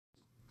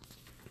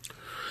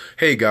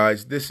Hey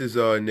guys, this is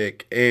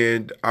Nick,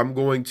 and I'm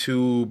going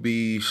to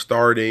be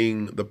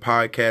starting the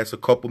podcast a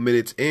couple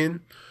minutes in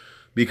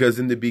because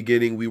in the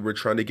beginning we were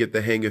trying to get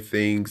the hang of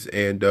things,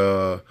 and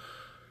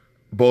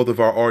both of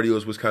our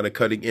audios was kind of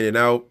cutting in and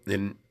out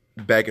and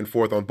back and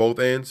forth on both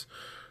ends.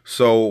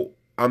 So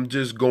I'm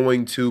just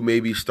going to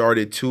maybe start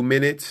at 2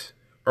 minutes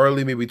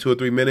early, maybe 2 or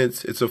 3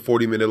 minutes. It's a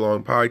 40-minute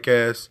long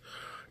podcast,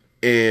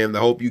 and I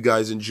hope you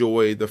guys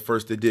enjoy the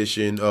first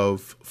edition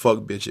of Fuck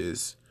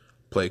Bitches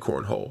Play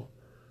Cornhole.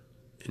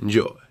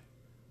 Enjoy.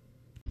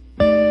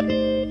 The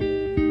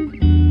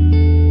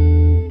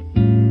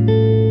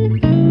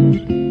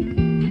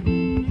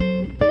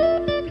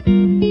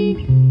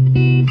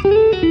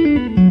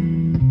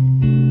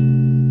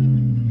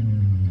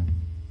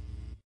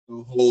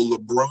whole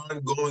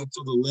LeBron going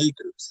to the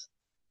Lakers.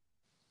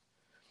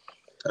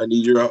 I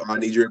need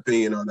your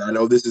opinion on that. I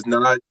know this is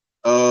not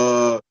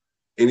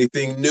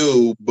anything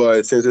new,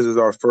 but since this is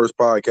our first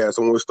podcast,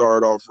 I want to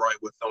start off right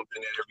with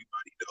something that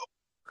everybody knows.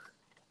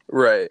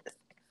 Right.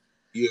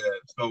 Yeah,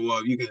 so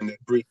you can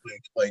briefly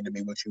explain to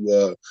me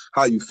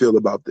how you feel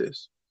about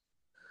this.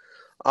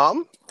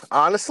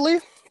 Honestly,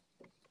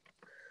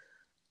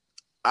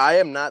 I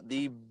am not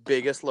the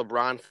biggest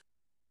LeBron.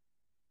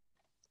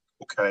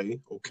 Okay.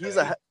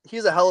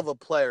 He's a hell of a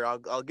player.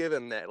 I'll give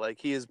him that. Like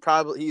he's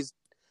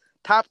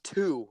top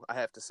two. I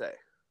have to say,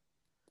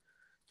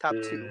 top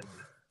two.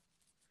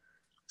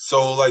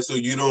 So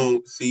you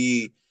don't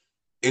see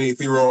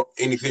anything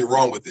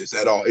wrong with this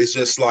at all. It's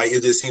just like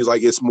it just seems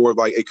like it's more of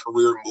like a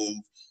career move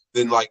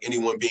than like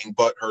anyone being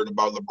butthurt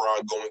about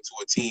LeBron going to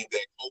a team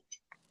that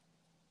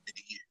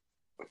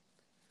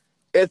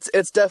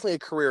It's definitely a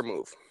career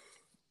move.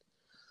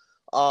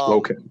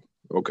 Okay.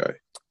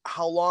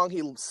 How long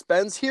he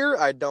spends here,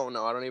 I don't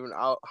know. I don't even.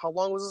 How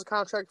long was his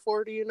contract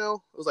for? Do you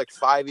know? It was like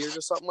 5 years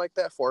or something like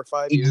that. 4 or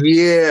 5 years.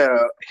 Yeah.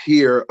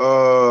 Here,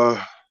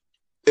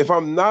 if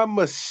I'm not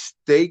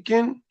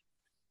mistaken,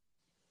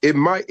 it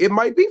might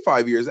be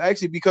 5 years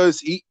actually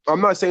because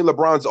I'm not saying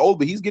LeBron's old,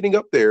 but he's getting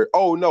up there.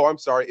 Oh no, I'm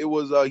sorry. It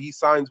was he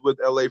signs with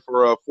LA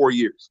for 4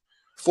 years.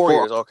 4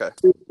 years, okay.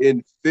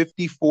 In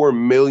 $54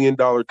 million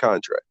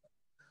contract.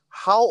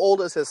 How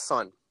old is his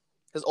son?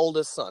 His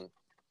oldest son.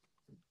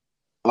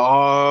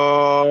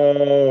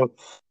 I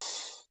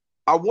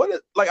don't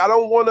want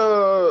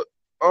to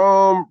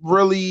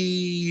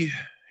really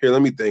here,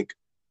 let me think.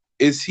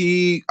 Is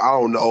he, I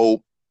don't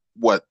know,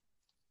 what,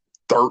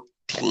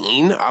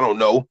 13? I don't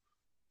know.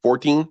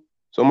 14?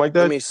 Something like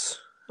that?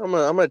 I'm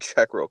gonna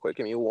check real quick.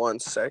 Give me 1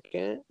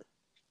 second.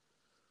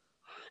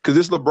 Because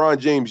this is LeBron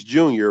James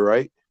Jr.,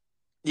 right?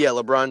 Yeah,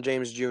 LeBron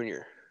James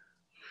Jr.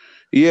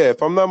 Yeah,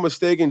 if I'm not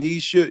mistaken, he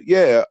should.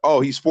 Yeah.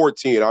 Oh, he's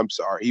 14. I'm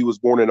sorry. He was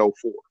born in 04.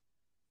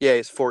 Yeah,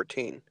 he's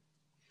 14.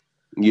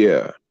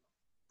 Yeah.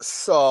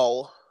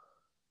 So,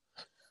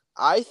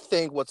 I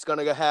think what's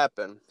going to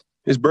happen.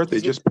 His birthday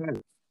just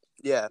passed.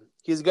 Yeah,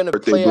 he's going to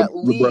play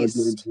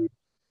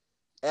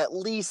at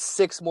least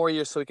 6 more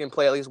years so he can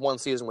play at least one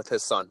season with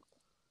his son.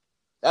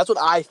 That's what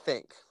I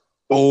think.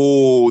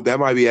 Oh, that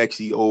might be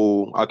actually.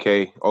 Oh,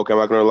 okay. I'm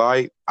not gonna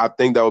lie. I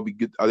think that would be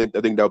good. I think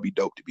that would be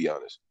dope, to be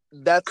honest.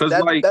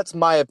 That's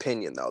my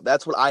opinion, though.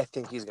 That's what I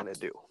think he's gonna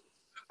do.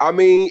 I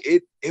mean,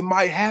 it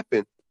might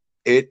happen.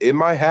 It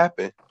might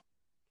happen.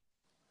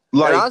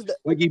 Like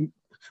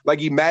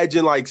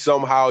imagine like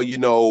somehow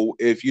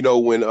if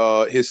when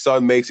his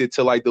son makes it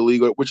to like the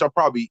league, which I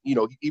probably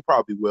he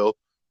probably will.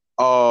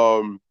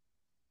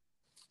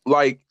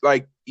 Like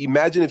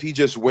imagine if he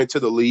just went to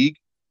the league.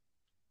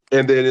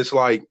 And then it's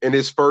like in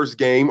his first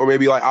game, or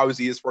maybe like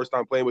obviously his first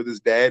time playing with his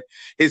dad,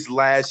 his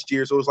last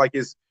year. So it's like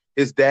his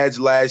dad's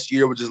last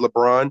year, which is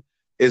LeBron,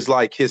 is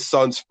like his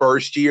son's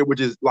first year, which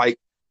is like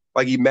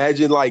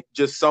imagine like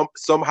just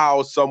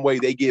somehow, some way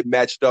they get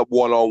matched up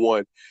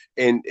 1-on-1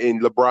 and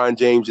LeBron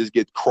James just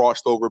gets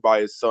crossed over by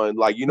his son.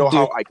 Like, you know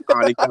how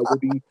iconic that would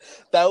be?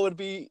 That would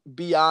be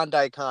beyond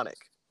iconic.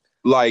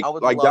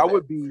 That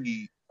would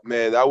be,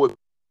 man,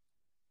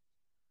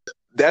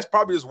 that's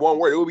probably just one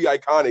word. It would be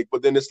iconic,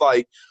 but then it's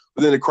like,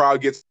 then the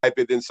crowd gets hyped,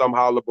 and then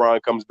somehow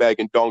LeBron comes back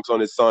and dunks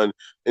on his son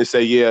and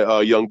say, yeah,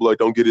 young blood,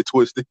 don't get it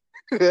twisted.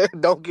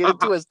 Don't get it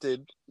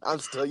twisted. I'm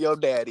still your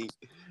daddy.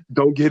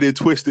 Don't get it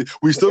twisted.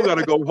 We still got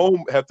to go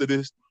home after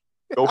this.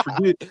 Don't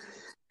forget.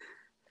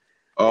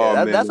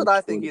 That's what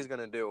I think he's going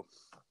to do.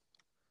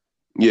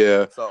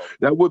 Yeah, so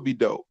that would be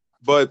dope.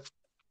 But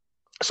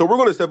so we're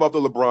going to step off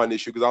the LeBron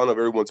issue because I don't know if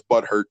everyone's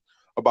butthurt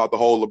about the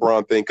whole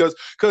LeBron thing. Because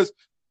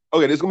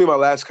okay, this is going to be my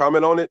last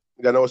comment on it.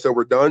 I know I said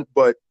we're done,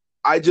 but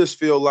I just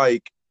feel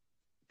like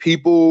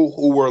people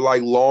who were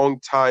like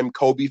longtime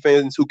Kobe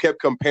fans who kept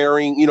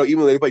comparing, even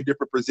though they play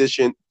different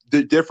positions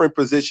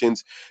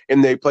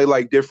and they play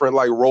like different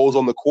like roles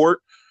on the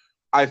court.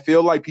 I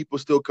feel like people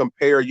still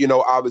compare,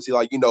 obviously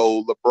like,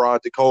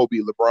 LeBron to Kobe,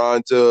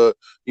 LeBron to,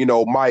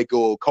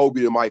 Michael,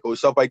 Kobe to Michael,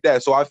 stuff like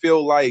that. So I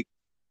feel like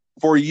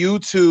for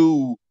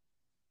LeBron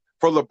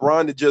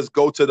to just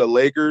go to the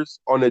Lakers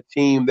on a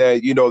team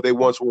that, they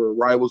once were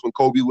rivals when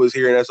Kobe was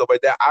here and stuff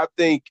like that, I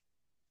think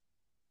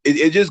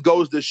it just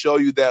goes to show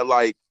you that,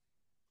 like,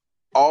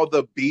 all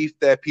the beef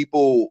that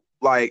people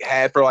like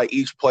had for like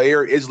each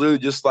player is literally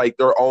just like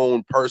their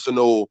own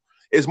personal.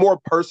 It's more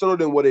personal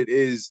than what it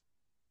is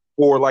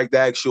for like the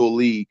actual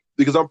league,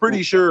 because I'm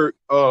pretty sure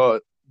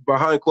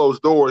behind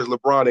closed doors,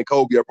 LeBron and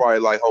Kobe are probably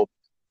like home.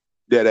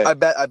 I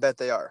bet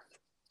they are.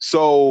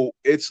 So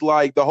it's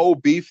like the whole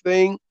beef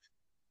thing.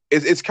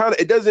 It's kind of,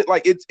 it doesn't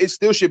like it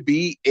still should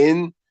be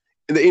in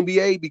the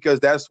NBA because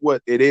that's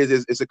what it is.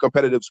 It's a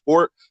competitive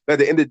sport. But at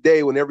the end of the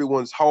day, when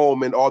everyone's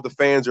home and all the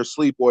fans are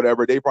asleep or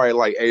whatever, they probably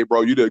like, hey,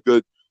 bro, you did a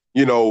good,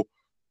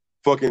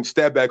 fucking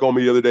step back on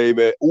me the other day,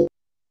 man. Ooh,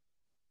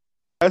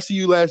 I see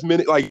you last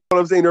minute. Like, you know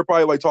what I'm saying? They're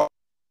probably like talking.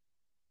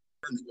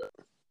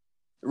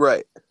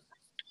 Right.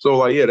 So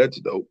like, yeah, that's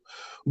dope.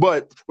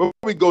 But before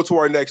we go to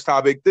our next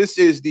topic, this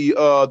is the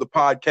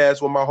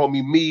podcast with my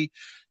homie me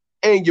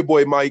and your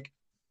boy Mike.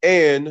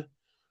 And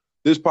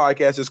this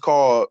podcast is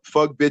called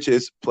Fuck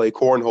Bitches Play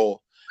Cornhole.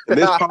 And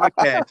this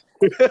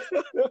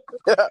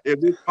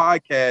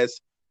podcast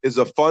is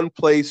a fun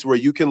place where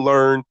you can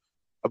learn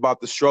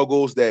about the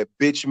struggles that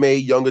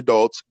bitch-made young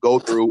adults go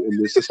through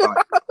in this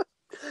society.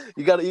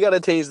 You gotta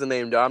change the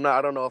name, Joe.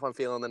 I don't know if I'm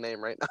feeling the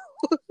name right now.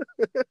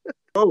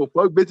 Bro,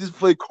 fuck bitches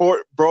play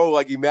court, bro.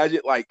 Like,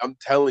 imagine, like, I'm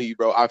telling you,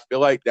 bro. I feel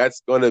like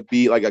that's gonna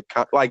be like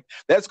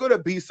that's gonna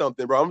be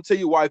something, bro. I'm gonna tell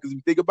you why. Because if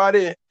you think about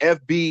it,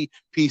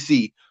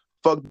 FBPC,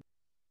 fuck.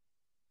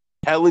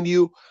 Telling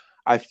you,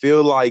 I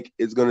feel like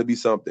it's gonna be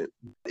something.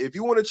 If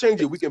you want to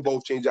change it, we can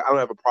both change it. I don't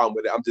have a problem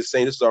with it. I'm just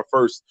saying this is our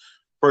first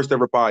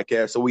ever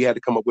podcast, so we had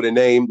to come up with a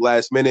name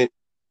last minute.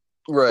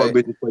 Right. Fuck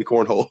bitches play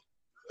cornhole.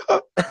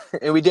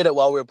 And we did it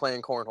while we were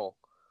playing cornhole.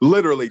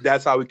 Literally,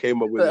 that's how we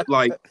came up with it.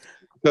 Like,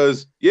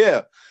 because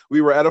we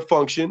were at a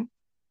function,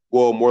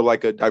 well, more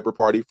like a diaper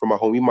party for my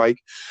homie Mike.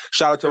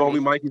 Shout out to my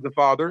homie Mike, he's a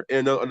father,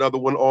 and another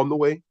one on the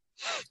way.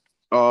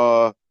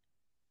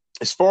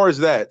 As far as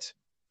that,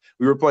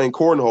 we were playing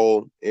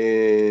cornhole,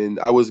 and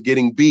I was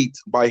getting beat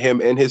by him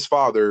and his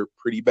father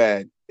pretty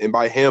bad. And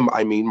by him,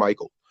 I mean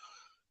Michael.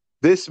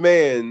 This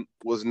man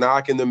was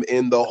knocking them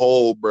in the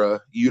hole, bruh.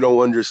 You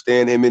don't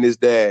understand, him and his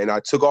dad. And I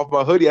took off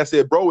my hoodie. I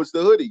said, bro, it's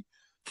the hoodie.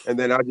 And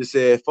then I just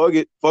said, fuck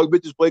it. Fuck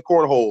bitches, play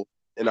cornhole.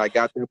 And I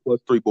got there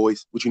 +3,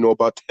 boys. What you know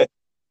about that?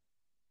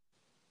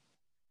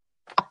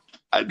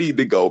 I need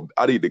to go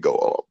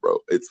on, bro.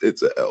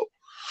 It's a L.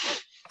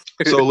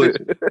 So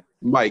listen,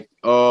 Mike,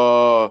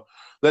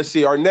 let's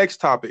see. Our next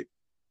topic.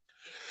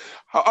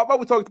 How about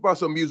we talk about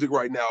some music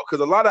right now?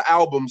 Because a lot of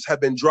albums have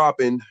been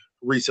dropping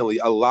recently.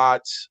 A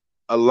lot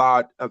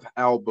of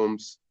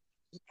albums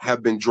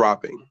have been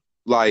dropping.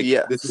 Like,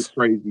 This is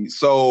crazy.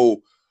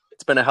 So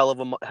it's been a hell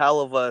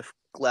of a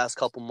last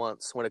couple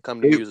months when it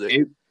comes to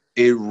music.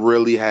 It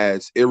really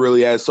has. It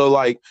really has. So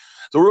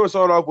we're gonna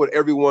start off with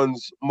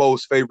everyone's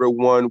most favorite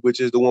one, which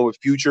is the one with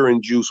Future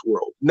and Juice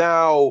WRLD.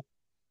 Now,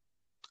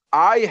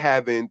 I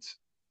haven't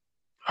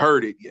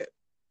heard it yet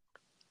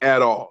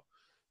at all,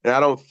 and I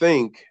don't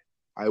think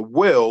I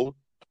will,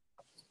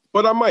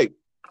 but I might.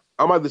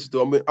 I might listen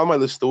to it. I might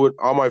listen to it.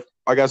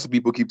 I got some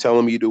people keep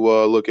telling me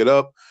to look it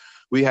up.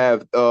 We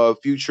have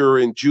Future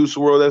and Juice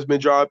WRLD that's been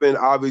dropping.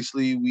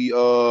 Obviously, we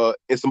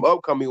in some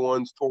upcoming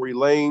ones, Tory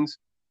Lanez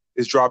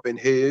is dropping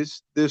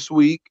his this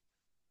week.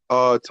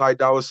 Ty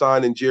Dolla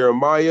 $ign and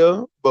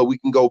Jeremiah. But we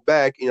can go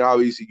back and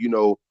obviously,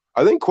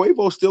 I think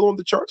Quavo's still on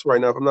the charts right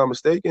now, if I'm not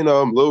mistaken.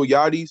 Lil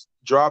Yachty's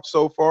dropped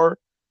so far.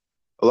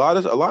 A lot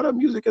of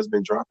music has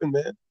been dropping,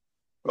 man.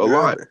 A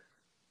lot.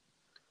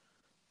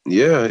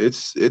 Yeah,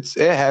 it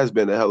has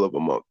been a hell of a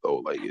month though.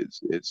 Like it's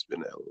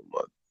been a hell of a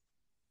month.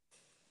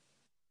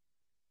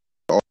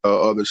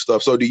 Other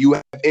stuff. So do you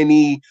have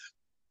any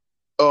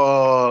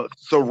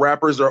some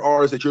rappers or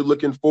artists that you're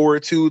looking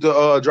forward to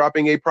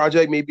dropping a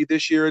project maybe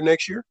this year or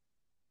next year?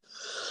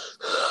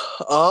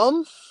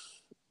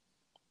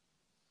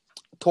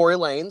 Tory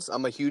Lanez.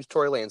 I'm a huge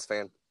Tory Lanez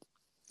fan.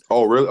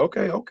 Oh, really?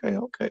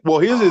 Okay. Well,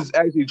 his is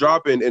actually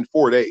dropping in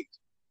 4 days.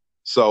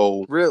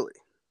 So really?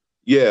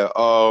 Yeah,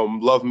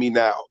 Love Me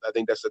Now. I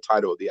think that's the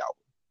title of the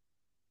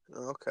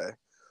album. Okay.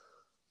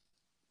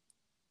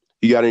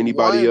 You got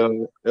anybody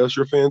else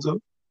you're fans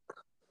of?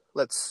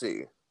 Let's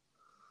see.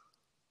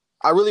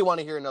 I really want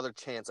to hear another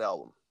Chance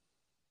album.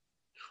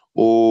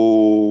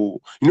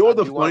 Oh, you know what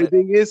the funny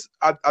thing is?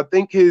 I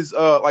think his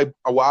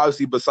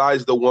obviously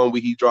besides the one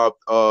where he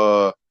dropped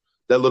that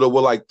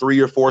little 3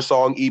 or 4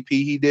 song EP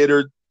he did,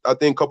 or I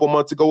think a couple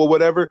months ago or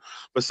whatever.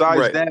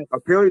 Besides that,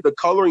 apparently the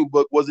Coloring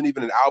Book wasn't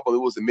even an album; it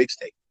was a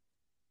mixtape,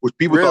 which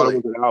people thought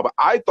it was an album.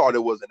 I thought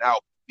it was an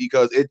album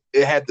because it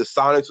had the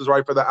sonics was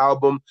right for the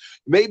album.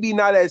 Maybe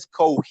not as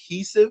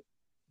cohesive,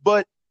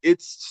 but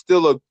it's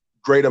still a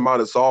great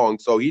amount of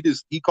songs. So he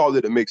called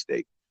it a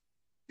mixtape.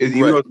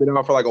 Even though it's been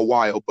out for a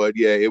while, but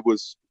it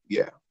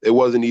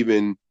wasn't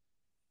even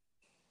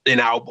an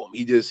album.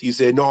 He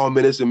said, no,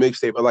 man, it's a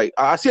mixtape. But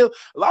I see a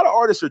lot of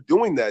artists are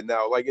doing that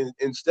now.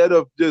 Instead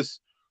of just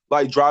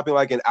dropping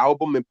an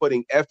album and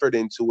putting effort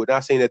into it.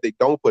 Not saying that they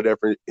don't put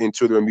effort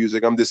into their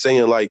music. I'm just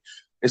saying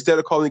instead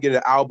of calling it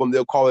an album,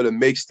 they'll call it a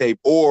mixtape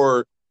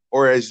or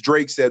as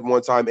Drake said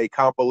one time, a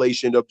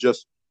compilation of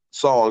just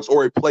songs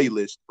or a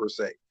playlist per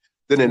se.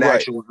 than an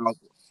actual album.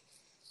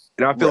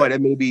 And I feel like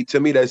that maybe, to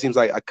me, that seems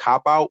like a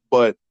cop out,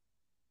 but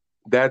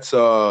that's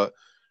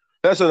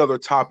another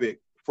topic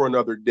for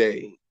another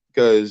day,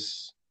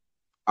 because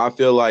I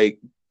feel like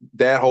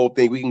that whole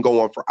thing, we can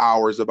go on for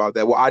hours about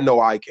that. Well, I know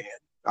I can.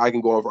 I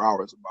can go on for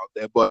hours about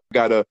that, but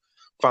gotta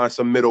find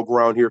some middle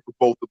ground here for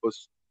both of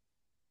us.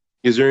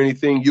 Is there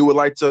anything you would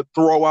like to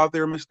throw out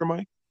there, Mr.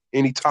 Mike?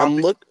 Any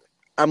topic?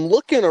 I'm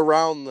looking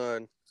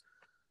around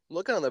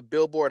looking on the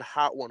Billboard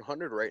Hot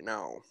 100 right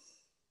now.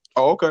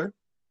 Oh, okay.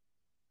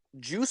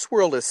 Juice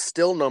WRLD is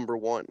still number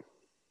one.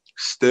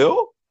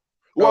 Still?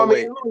 Well, I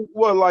mean,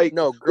 what, like,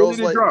 no, Girls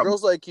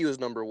Like You is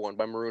number one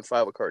by Maroon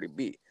 5 with Cardi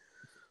B.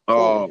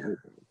 Oh,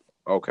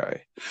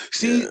 okay.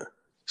 See,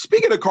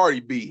 speaking of Cardi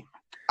B,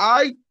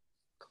 I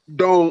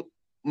don't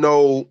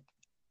know.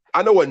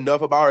 I know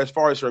enough about her as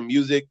far as her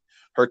music,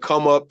 her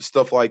come up,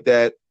 stuff like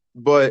that.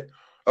 But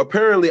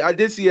apparently, I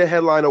did see a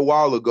headline a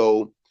while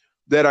ago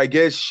that I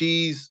guess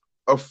she's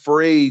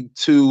afraid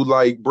to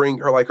like bring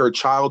her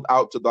child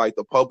out to like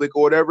the public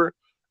or whatever.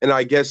 And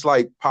I guess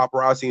like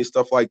paparazzi and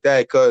stuff like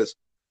that, because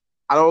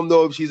I don't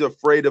know if she's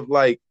afraid of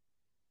like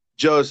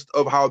just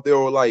of how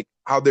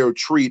they'll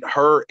treat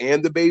her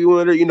and the baby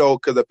with her,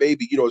 because a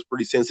baby, is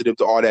pretty sensitive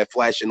to all that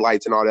flashing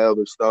lights and all that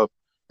other stuff.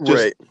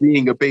 Just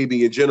being a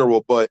baby in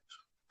general. But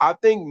I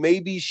think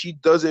maybe she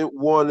doesn't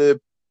want to.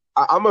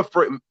 I'm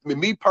afraid.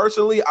 Me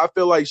personally, I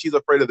feel like she's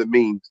afraid of the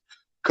memes,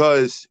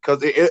 because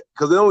it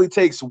only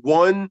takes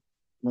one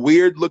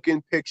weird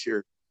looking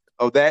picture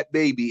of that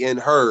baby and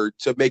her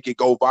to make it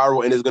go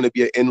viral, and it's going to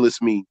be an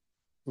endless meme.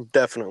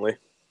 Definitely.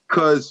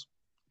 Because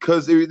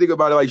if you think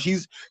about it, like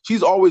she's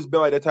always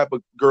been like that type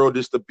of girl,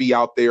 just to be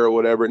out there or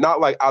whatever.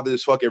 Not like out there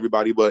just fuck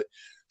everybody, but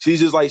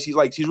she's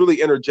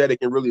really energetic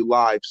and really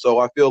live. So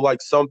I feel like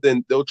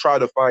they'll try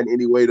to find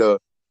any way to,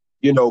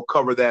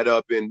 cover that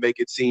up and make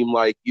it seem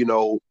like,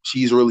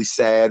 she's really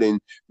sad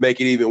and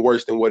make it even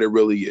worse than what it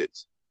really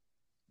is.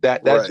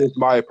 That's just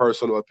my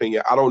personal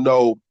opinion. I don't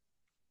know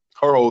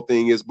her whole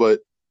thing is,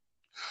 but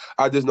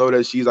I just know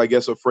that she's, I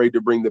guess, afraid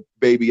to bring the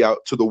baby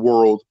out to the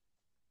world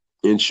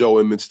and show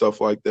him and stuff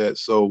like that.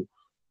 So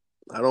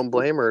I don't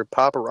blame her.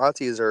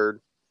 Paparazzis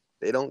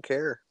they don't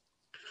care.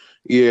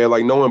 Yeah,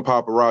 like knowing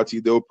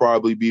paparazzi, they'll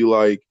probably be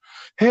like,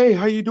 "Hey,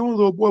 how you doing,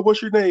 little boy?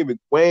 What's your name?" And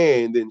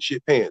wham, and then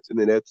shit pants, and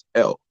then that's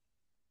L.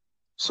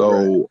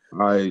 So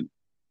I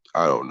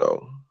don't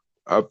know.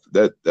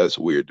 That's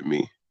weird to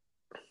me.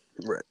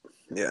 Right.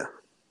 Yeah.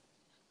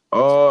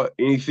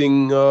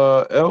 Anything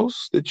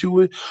else that you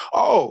would?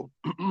 Oh,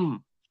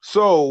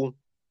 so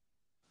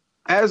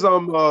as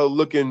I'm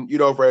looking,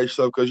 for extra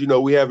stuff, because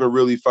we haven't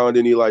really found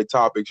any like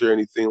topics or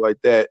anything like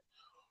that.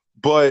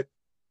 But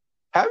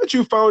haven't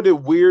you found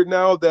it weird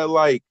now that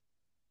like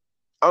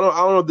I don't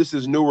know if this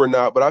is new or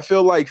not, but I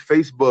feel like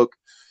Facebook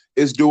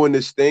is doing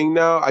this thing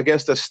now, I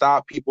guess, to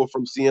stop people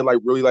from seeing like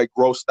really like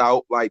grossed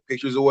out like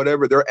pictures or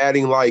whatever. They're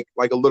adding like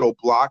a little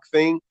block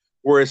thing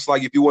where it's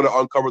like if you want to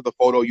uncover the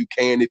photo, you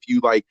can. If you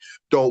like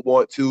don't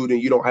want to, then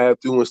you don't have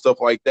to, and stuff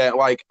like that.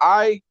 Like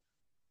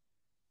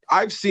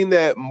I've seen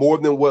that more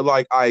than what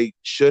like I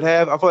should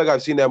have. I feel like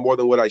I've seen that more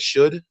than what I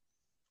should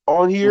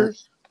on here.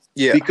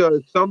 Yeah.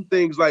 Because some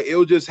things like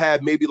it'll just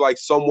have maybe like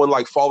someone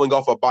like falling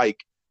off a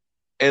bike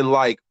and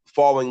like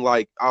falling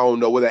like, I don't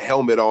know, with a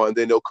helmet on, and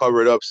then they'll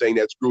cover it up saying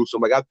that's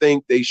gruesome. Like I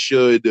think they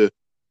should,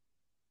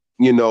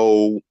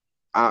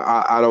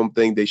 I don't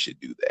think they should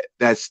do that.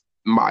 That's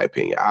my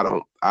opinion.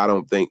 I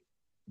don't think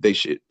they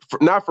should.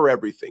 Not for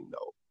everything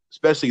though.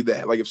 Especially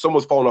that. Like if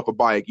someone's falling off a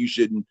bike, you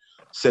shouldn't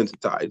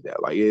sensitize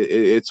that. Like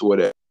it's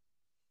whatever.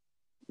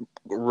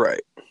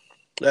 Right.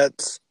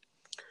 That's.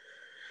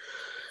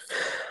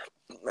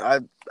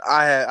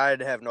 I'd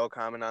have no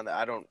comment on that.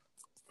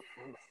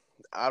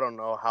 I don't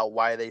know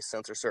why they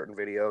censor certain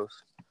videos.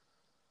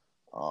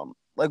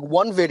 Like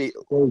one video.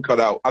 Phone cut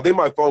out. I think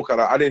my phone cut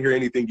out. I didn't hear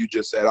anything you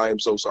just said. I am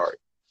so sorry.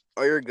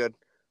 Oh, you're good.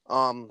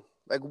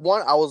 Like it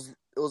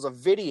was a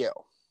video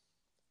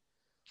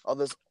of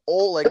this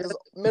this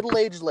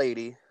middle-aged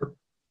lady.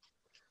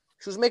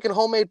 She was making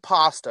homemade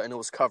pasta and it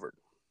was covered.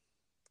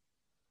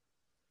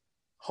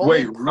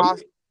 Really?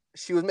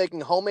 She was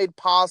making homemade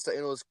pasta and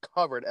it was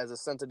covered as a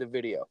sensitive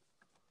video.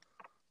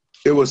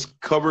 It was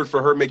covered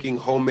for her making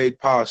homemade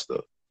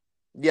pasta.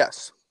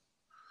 Yes.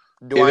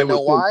 Do I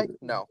know why?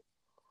 No.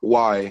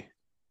 Why?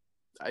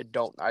 I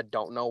don't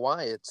know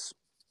why. It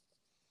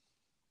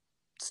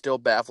still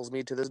baffles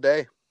me to this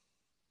day.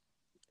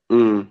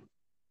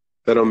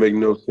 That don't make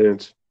no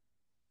sense.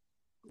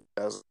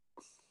 That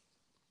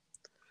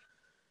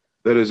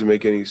doesn't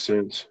make any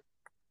sense.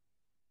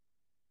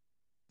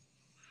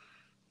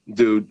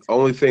 Dude,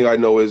 only thing I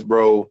know is,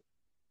 bro,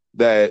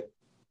 that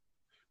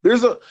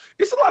it's a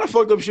lot of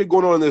fucked up shit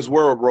going on in this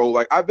world, bro.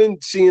 Like I've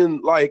been seeing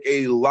like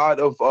a lot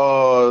of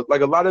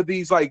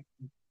these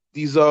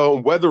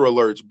weather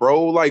alerts,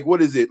 bro. Like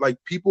what is it? Like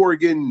people are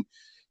getting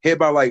hit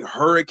by like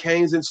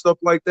hurricanes and stuff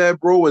like that,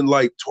 bro, and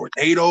like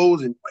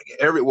tornadoes and like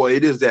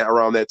it is that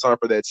around that time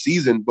for that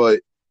season, but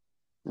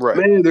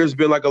man, there's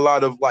been like a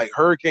lot of like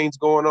hurricanes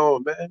going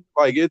on, man.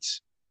 Like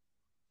it's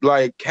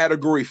like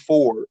category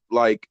 4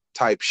 like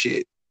type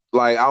shit.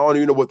 Like I don't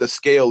even know what the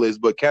scale is,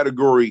 but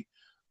category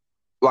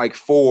like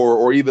 4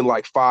 or even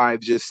like 5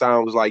 just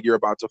sounds like you're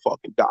about to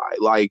fucking die.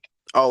 Like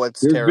Oh,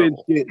 it's there's been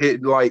terrible. shit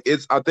hit like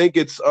I think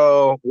it's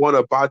one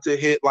about to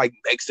hit like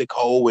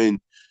Mexico and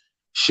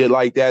shit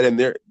like that. And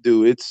there,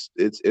 dude, it's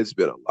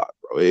been a lot,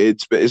 bro.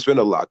 It's been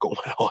a lot going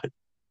on.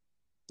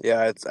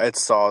 Yeah, I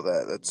saw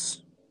that.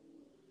 That's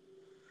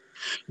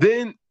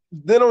Then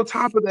on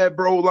top of that,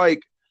 bro,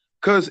 like,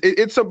 cause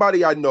it's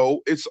somebody I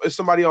know. It's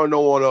somebody I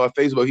know on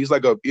Facebook. He's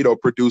like a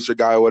producer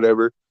guy or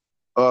whatever.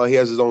 He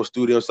has his own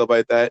studio and stuff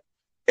like that.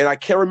 And I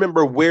can't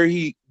remember where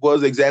he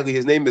was exactly.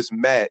 His name is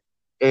Matt,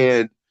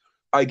 and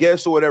I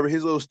guess or whatever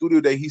his little studio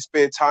that he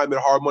spent time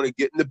and hard money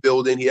getting the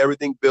building. He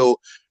everything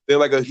built. Then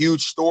like a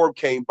huge storm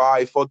came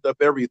by, fucked up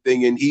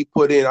everything, and he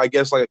put in I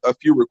guess like a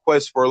few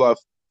requests for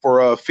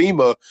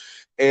FEMA,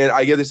 and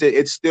I guess they said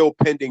it's still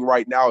pending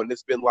right now, and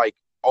it's been like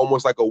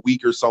almost like a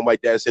week or something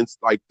like that since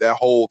like that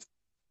whole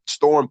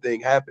storm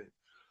thing happened.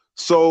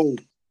 So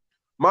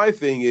my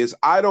thing is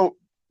I don't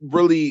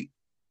really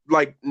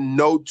like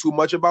know too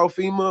much about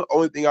FEMA.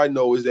 Only thing I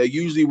know is that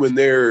usually when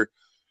they're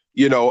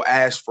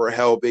asked for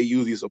help, they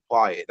usually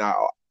supply it.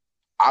 Now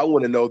I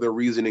want to know the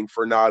reasoning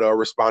for not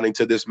responding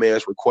to this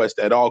man's request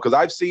at all, because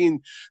I've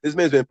seen this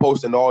man's been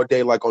posting all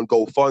day like on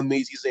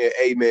GoFundMe's. He's saying,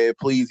 "Hey man,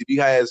 please, if you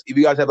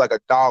guys have like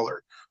 $1,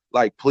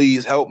 like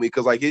please help me,"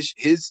 because like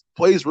his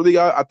place really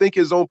got, I think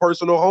his own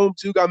personal home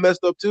too got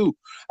messed up too.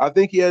 I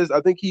think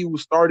he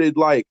started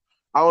like,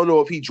 I don't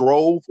know if he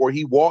drove or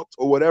he walked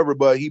or whatever,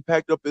 but he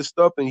packed up his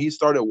stuff and he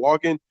started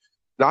walking.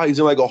 Now he's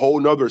in like a whole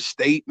nother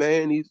state,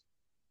 man.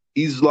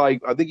 He's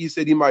like, I think he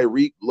said he might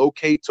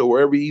relocate to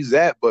wherever he's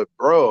at, but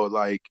bro,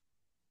 like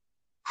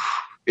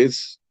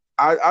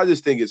I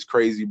just think it's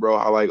crazy, bro,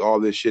 how like all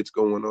this shit's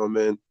going on,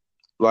 man.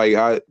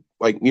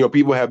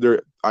 People have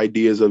their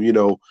ideas of,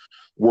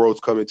 worlds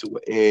coming to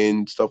an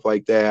end, stuff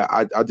like that.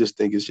 I just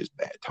think it's just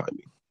bad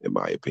timing, in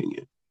my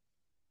opinion.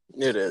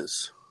 it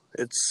is.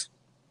 It's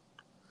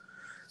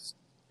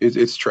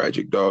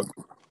tragic, dog.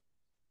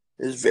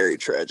 It's very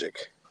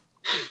tragic.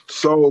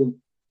 So,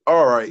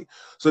 all right.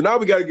 So now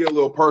we got to get a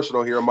little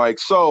personal here, Mike.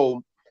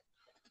 So,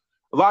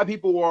 a lot of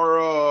people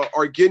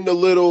are getting a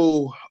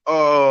little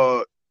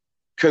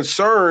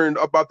concerned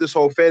about this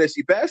whole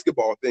fantasy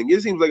basketball thing.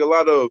 It seems like a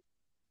lot of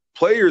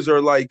players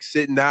are like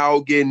sitting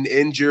out, getting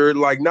injured.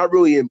 Like not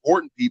really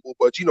important people,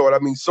 but you know what I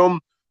mean. Some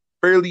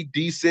fairly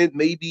decent,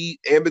 maybe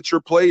amateur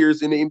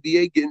players in the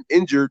NBA getting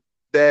injured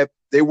that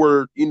they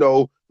were,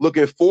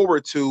 looking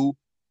forward to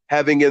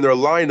having in their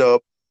lineup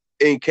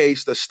in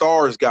case the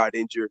stars got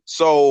injured.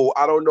 So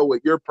I don't know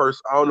what I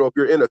don't know if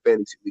you're in a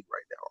fantasy league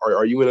right now.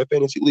 Are you in a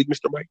fantasy league,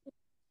 Mr. Mike?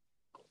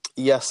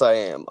 Yes, I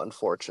am,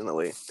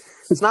 unfortunately.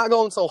 It's not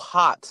going so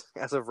hot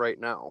as of right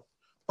now.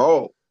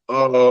 Oh,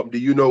 do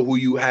you know who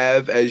you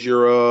have as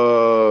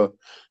your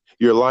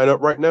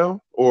lineup right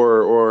now,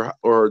 or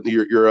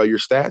your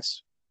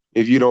stats?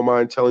 If you don't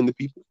mind telling the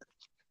people.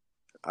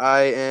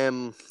 I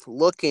am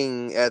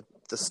looking at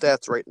the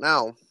stats right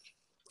now.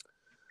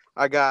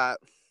 I got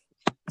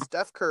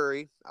Steph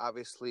Curry,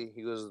 obviously,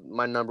 he was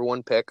my number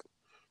one pick.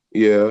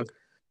 Yeah.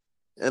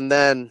 And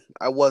then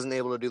I wasn't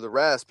able to do the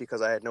rest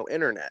because I had no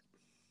internet.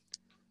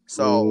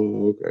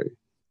 So okay.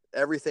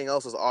 Everything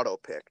else was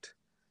auto-picked.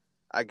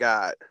 I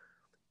got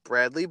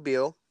Bradley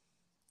Beal,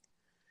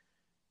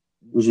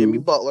 Jimmy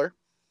Butler,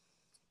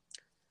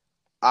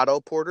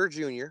 Otto Porter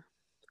Jr.,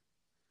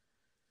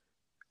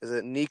 is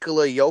it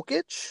Nikola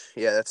Jokic?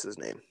 Yeah, that's his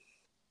name.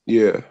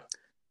 Yeah.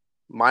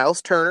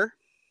 Miles Turner,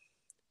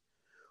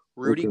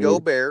 Rudy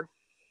Gobert,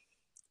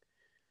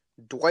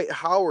 Dwight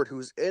Howard,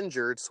 who's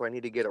injured, so I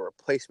need to get a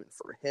replacement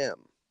for him.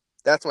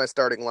 That's my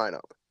starting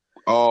lineup.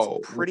 Oh,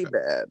 it's pretty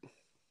bad.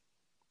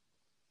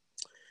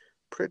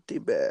 Pretty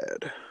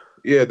bad.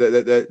 Yeah,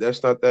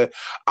 that's not that.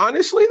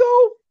 Honestly,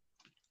 though,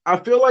 I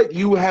feel like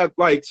you have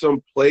like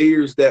some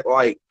players that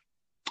like.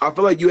 I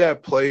feel like you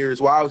have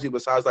players. Well, obviously,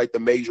 besides like the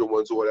major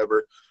ones or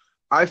whatever,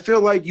 I feel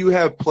like you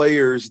have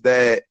players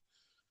that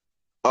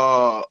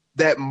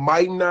that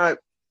might not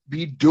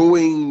be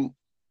doing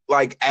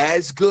like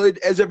as good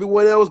as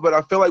everyone else, but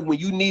I feel like when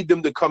you need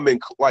them to come in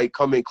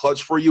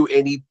clutch for you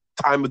any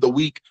time of the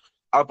week,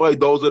 I feel like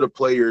those are the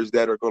players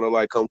that are gonna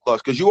like come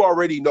clutch because you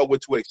already know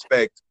what to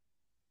expect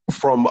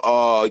from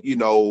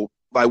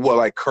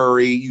like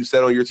Curry. You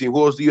said on your team.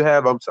 Who else do you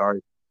have? I'm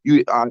sorry.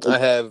 I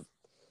have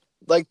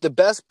like the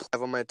best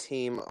players on my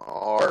team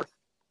are,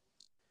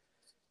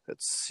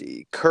 let's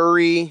see,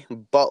 Curry,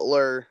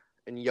 Butler,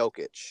 and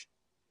Jokic.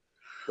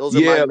 Those are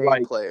my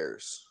main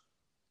players.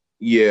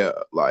 Yeah,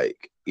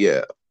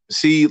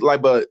 See,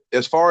 but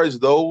as far as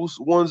those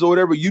ones or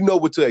whatever, you know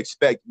what to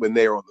expect when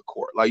they're on the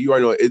court. Like you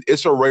already know,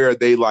 it's a rare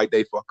they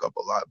fuck up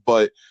a lot.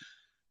 But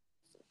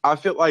I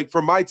feel like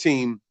for my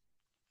team,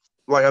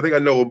 like I think I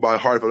know by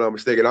heart if I'm not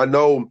mistaken. I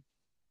know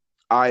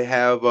I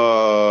have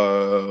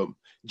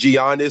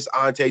Giannis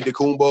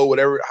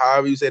Antetokounmpo,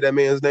 however you say that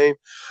man's name.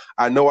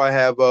 I know I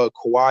have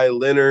Kawhi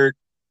Leonard.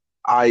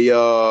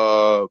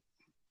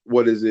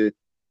 What is it?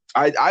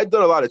 I've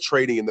done a lot of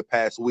trading in the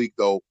past week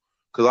though,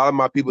 because a lot of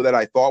my people that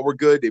I thought were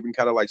good, they've been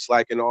kind of like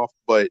slacking off.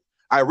 But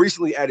I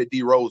recently added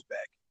D Rose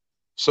back,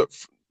 so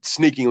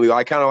sneakingly,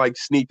 I kind of like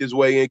sneaked his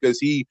way in because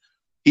he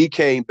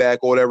came back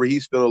or whatever.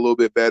 He's feeling a little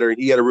bit better, and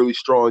he had a really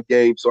strong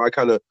game, so I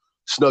kind of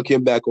snuck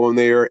him back on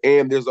there.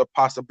 And there's a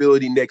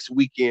possibility next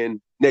week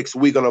on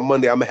a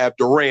Monday, I'm gonna have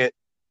Durant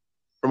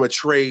from a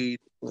trade.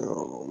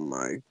 Oh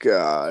my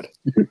God!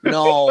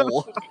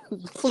 No,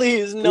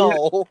 please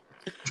no.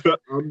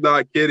 I'm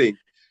not kidding.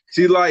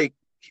 See, I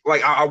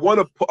want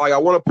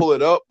to pull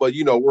it up, but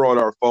we're on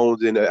our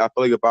phones, and I feel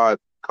like if I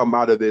come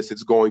out of this,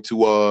 it's going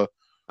to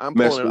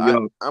mess me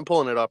up. I'm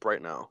pulling it up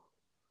right now.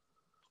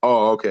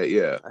 Oh, okay,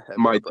 yeah,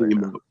 my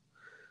team. Right,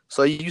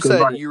 so you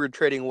said you were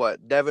trading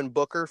what? Devin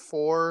Booker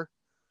for?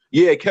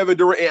 Yeah, Kevin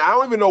Durant. And I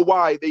don't even know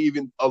why they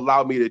even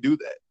allowed me to do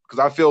that because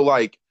I feel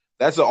like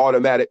that's an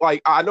automatic.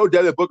 Like I know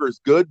Devin Booker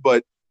is good,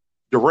 but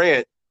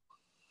Durant.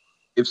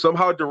 If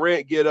somehow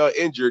Durant get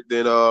injured,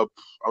 then I'm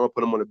gonna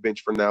put him on the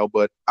bench for now.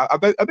 But I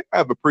think I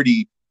have a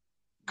pretty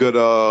good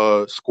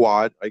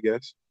squad. I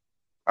guess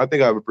I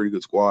think I have a pretty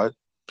good squad,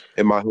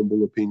 in my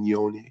humble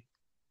opinion.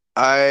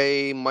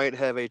 I might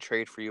have a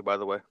trade for you, by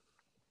the way.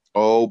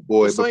 Oh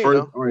boy!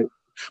 All right.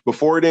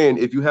 Before then,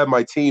 if you have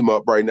my team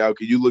up right now,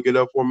 could you look it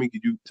up for me?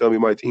 Could you tell me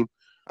my team?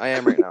 I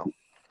am right now.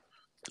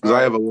 Because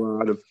I have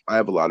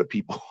a lot of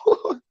people.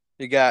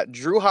 You got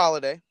Jrue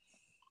Holiday.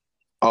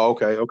 Oh,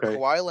 okay.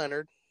 Kawhi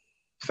Leonard.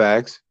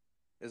 Facts.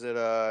 Is it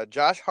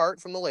Josh Hart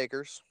from the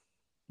Lakers?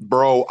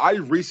 Bro, I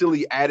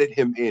recently added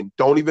him in.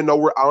 Don't even know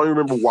where. I don't even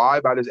remember why,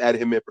 but I just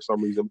added him in for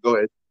some reason. Go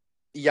ahead.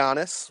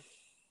 Giannis.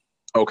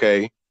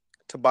 Okay.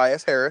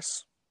 Tobias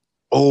Harris.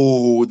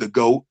 Oh, the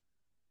GOAT.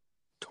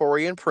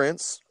 Taurean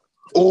Prince.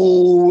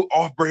 Oh,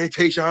 off-brand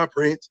Tayshaun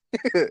Prince.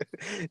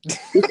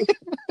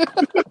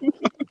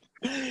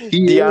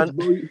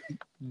 DeAndre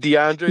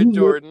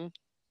Jordan.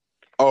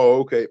 Oh,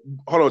 okay.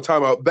 Hold on,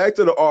 time out. Back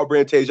to the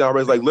all-brand Tayshaun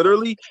Prince. Like,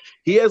 literally,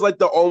 he has, like,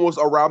 the almost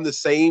around the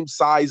same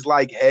size,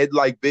 like, head,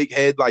 like, big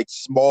head, like,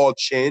 small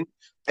chin.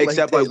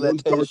 Except, like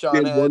one's dark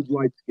skin, one's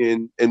light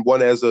skin, and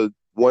one has a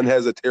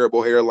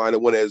terrible hairline,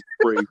 and one has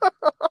braids.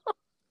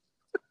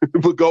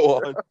 But go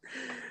on.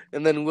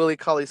 And then Willie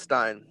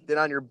Cauley-Stein. Then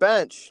on your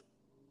bench,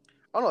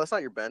 oh no, that's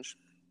not your bench.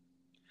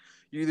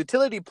 Your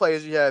utility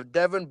players, you have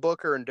Devin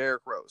Booker and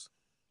Derrick Rose.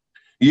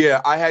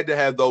 Yeah, I had to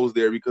have those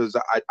there because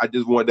I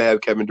just wanted to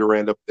have Kevin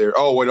Durant up there.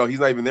 Oh, wait, no,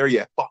 he's not even there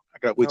yet. Fuck, I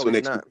gotta wait till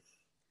next week.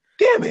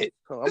 Damn it!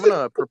 So I'm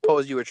gonna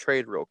propose you a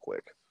trade real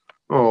quick.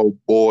 Oh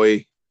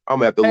boy, I'm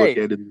gonna have to look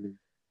at it.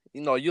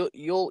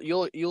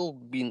 You'll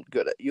be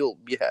good at. You'll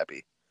be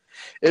happy.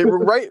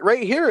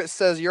 Right here it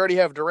says you already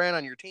have Durant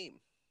on your team.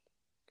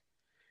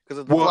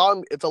 Because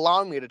it's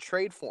allowing me to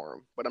trade for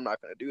him, but I'm not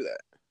going to do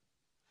that.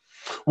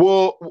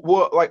 Well,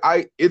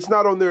 like it's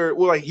not on there.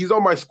 Well, like he's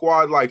on my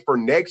squad like for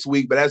next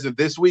week, but as of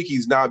this week,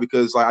 he's not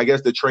because like I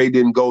guess the trade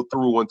didn't go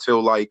through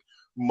until like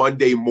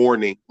Monday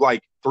morning,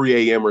 like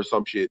 3 a.m. or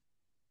some shit.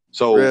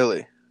 So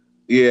really,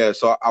 yeah.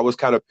 So I was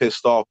kind of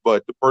pissed off,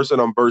 but the person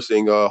I'm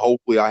versing,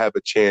 hopefully I have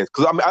a chance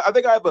because I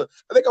think I'm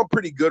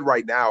pretty good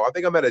right now. I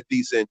think I'm at a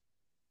decent,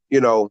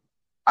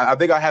 I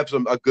think I have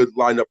a good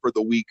lineup for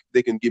the week.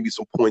 They can give me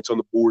some points on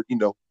the board,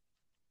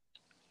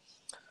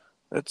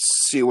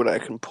 Let's see what I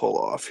can pull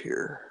off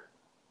here.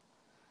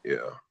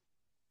 Yeah.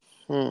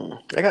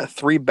 I got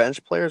 3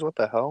 bench players. What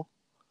the hell?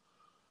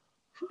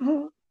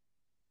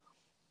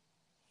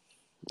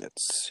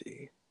 Let's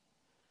see.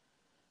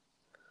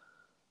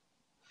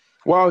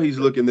 While he's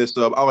looking this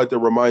up, I'd like to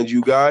remind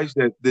you guys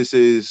that this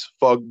is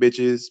Fuck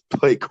Bitches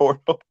Play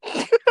Cornhole.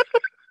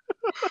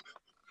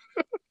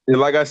 And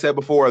like I said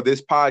before,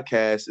 this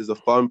podcast is a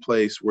fun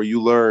place where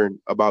you learn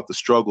about the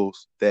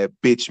struggles that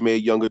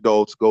bitch-made young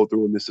adults go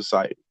through in this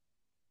society.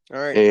 All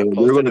right. And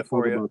we're going to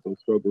talk about those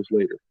struggles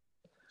later.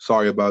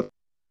 Sorry about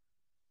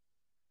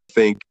I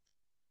think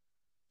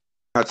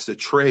that's the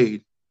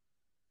trade.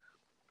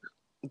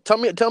 Tell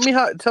me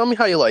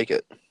how you like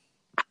it.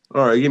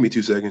 All right, give me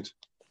 2 seconds.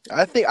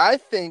 I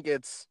think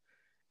it's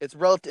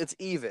relative. It's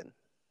even,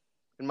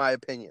 in my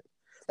opinion.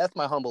 That's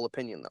my humble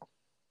opinion, though.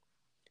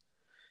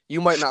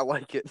 You might not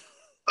like it.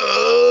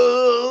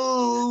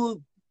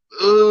 You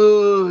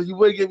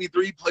want to give me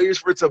 3 players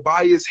for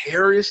Tobias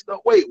Harris?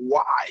 No, wait,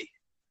 why?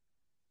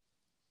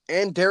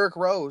 And Derrick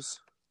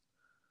Rose.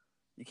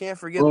 You can't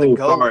forget the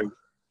GOAT.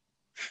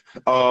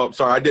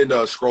 Sorry, I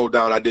didn't scroll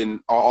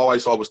down. All I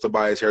saw was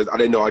Tobias Harris. I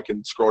didn't know I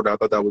can scroll down. I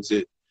thought that was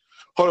it.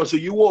 Hold on, so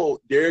you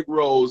want Derrick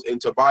Rose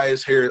and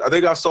Tobias Harris. I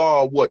think I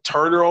saw,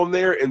 Turner on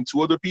there and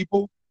 2 other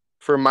people?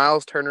 For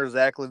Miles Turner,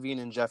 Zach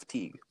LaVine, and Jeff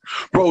Teague.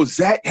 Bro, has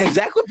Zach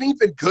LaVine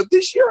been good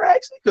this year,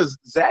 actually? Because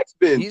Zach's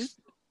been... He's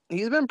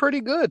been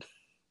pretty good.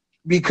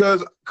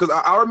 Because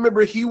I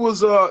remember he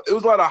was... it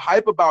was a lot of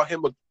hype about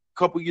him a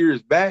couple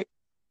years back.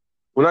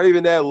 Well, not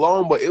even that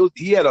long, but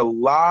he had a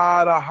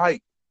lot of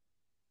hype.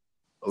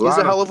 He's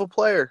a hell of a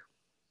player.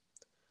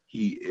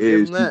 He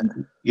is.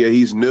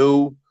 He's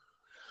new.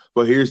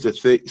 But here's the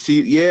thing.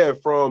 See, yeah,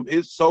 from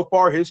his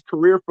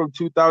career from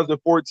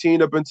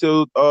 2014 up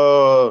until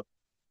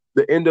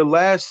the end of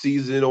last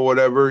season or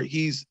whatever,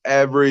 he's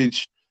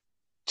averaged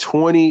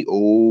 20.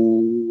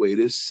 Oh, wait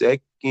a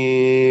second.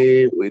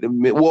 Wait a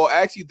minute. Well,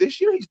 actually, this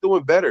year he's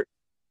doing better.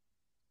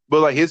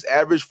 But like his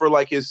average for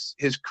like his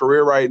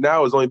career right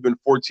now has only been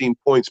 14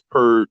 points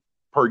per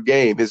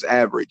game, his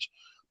average.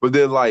 But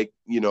then like,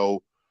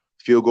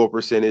 field goal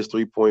percentage,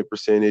 3-point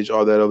percentage,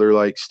 all that other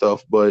like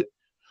stuff. But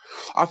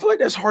I feel like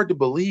that's hard to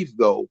believe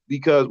though,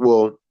 because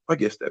I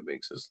guess that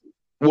makes sense.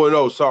 Well,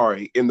 no,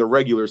 sorry. In the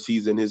regular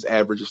season, his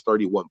average is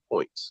 31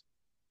 points.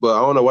 But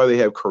I don't know why they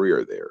have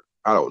career there.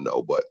 I don't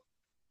know, but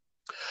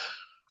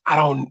I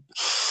don't.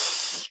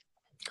 It's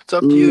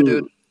up to you,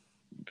 dude.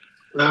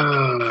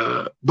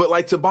 But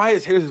like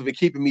Tobias Harris has been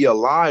keeping me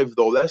alive,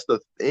 though. That's the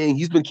thing.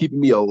 He's been keeping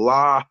me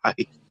alive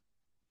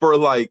for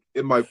like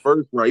in my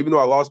first round. Even though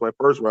I lost my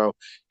first round,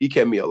 he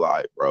kept me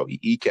alive, bro.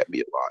 He kept me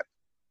alive.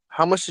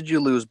 How much did you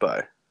lose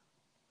by?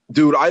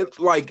 Dude, I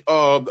like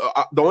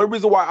the only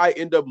reason why I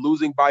end up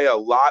losing by a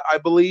lot, I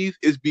believe,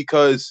 is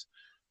because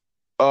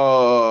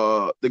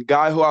the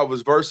guy who I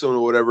was versing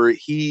or whatever,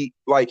 he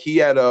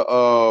had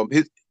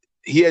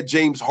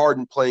James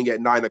Harden playing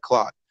at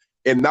 9:00,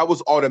 and that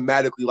was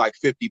automatically like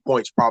 50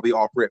 points probably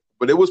off rip.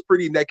 But it was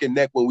pretty neck and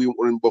neck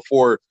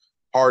before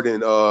Harden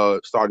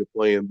started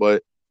playing.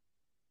 But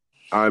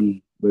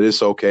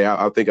it's okay.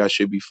 I think I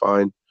should be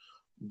fine.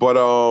 But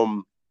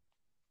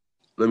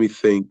let me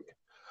think.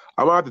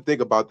 I'm gonna have to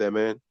think about that,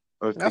 man.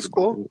 That's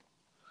cool.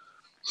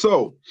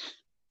 So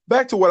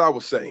back to what I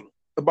was saying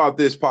about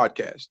this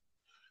podcast.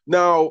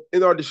 Now,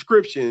 in our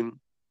description,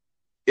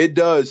 it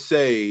does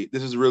say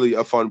this is really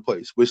a fun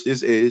place, which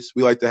this is.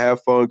 We like to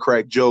have fun,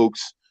 crack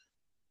jokes,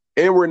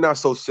 and we're not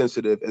so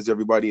sensitive as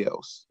everybody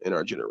else in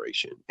our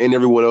generation and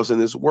everyone else in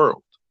this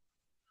world.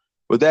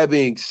 With that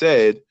being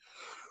said,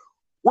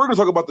 we're going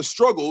to talk about the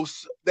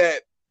struggles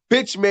that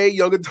bitch-made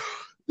young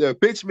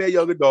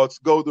adults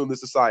go through in the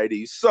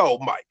society. So,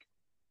 Mike.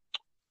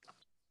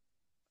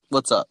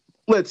 What's up?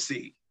 Let's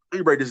see. Let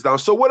me break this down.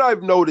 So what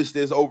I've noticed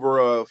is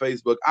over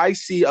Facebook, I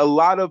see a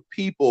lot of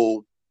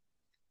people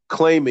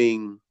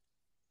claiming.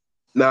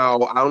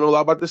 Now, I don't know a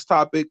lot about this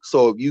topic,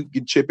 so if you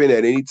can chip in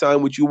at any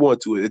time what you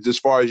want to, it's as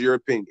far as your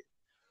opinion.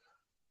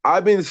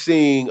 I've been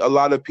seeing a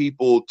lot of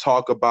people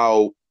talk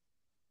about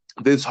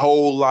this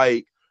whole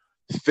like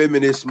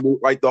feminist,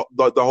 like the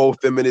whole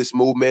feminist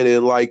movement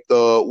and like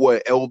the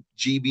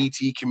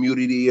LGBT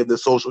community and the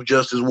social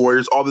justice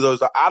warriors, all of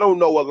those. I don't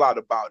know a lot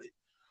about it.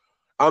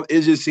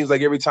 It just seems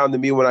like every time to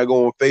me when I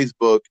go on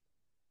Facebook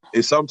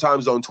and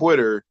sometimes on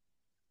Twitter,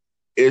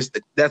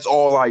 that's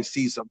all I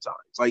see sometimes.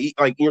 Like you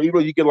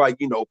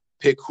can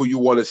pick who you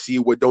want to see,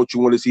 what don't you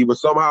want to see, but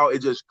somehow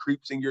it just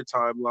creeps in your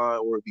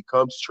timeline or it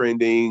becomes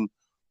trending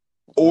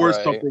or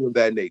something of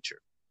that nature.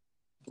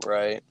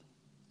 Right.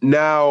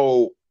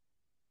 Now,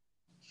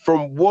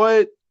 from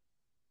what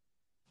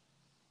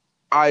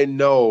I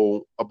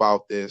know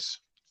about this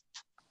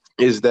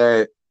is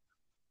that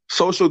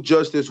social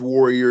justice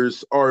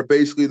warriors are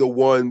basically the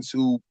ones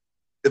who,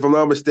 if I'm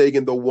not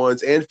mistaken,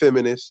 and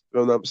feminists.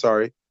 I'm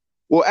sorry.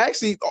 Well,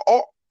 actually,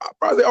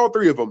 probably all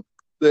three of them,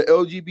 the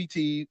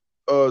LGBT,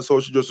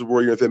 social justice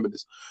warrior, and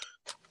feminists.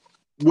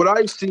 What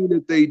I've seen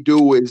that they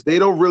do is they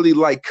don't really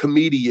like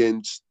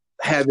comedians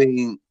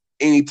having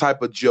any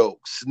type of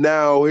jokes.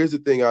 Now, here's the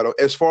thing: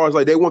 as far as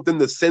like they want them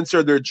to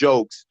censor their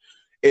jokes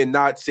and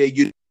not say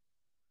things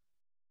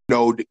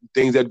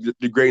that are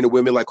degrading to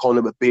women, like calling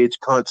them a bitch,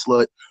 cunt,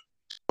 slut,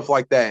 stuff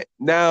like that.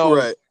 Now,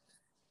 right.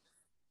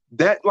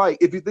 That, like,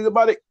 if you think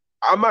about it,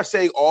 I'm not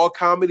saying all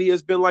comedy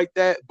has been like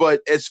that, but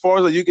as far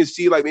as like, you can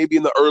see, like maybe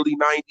in the early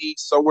 90s,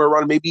 somewhere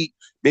around maybe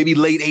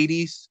late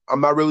 80s,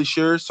 I'm not really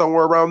sure,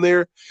 somewhere around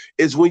there,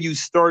 is when you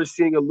start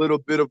seeing a little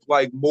bit of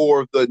like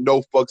more of the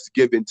no fucks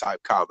given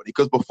type comedy.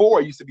 Because before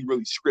it used to be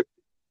really scripted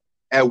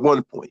at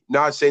one point.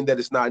 Not saying that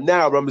it's not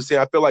now, but I'm just saying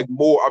I feel like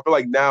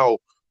now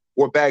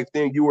or back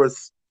then you were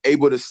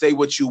able to say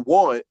what you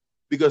want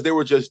because they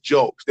were just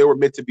jokes. They were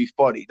meant to be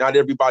funny. Not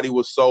everybody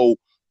was so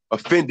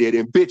offended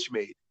and bitch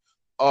made.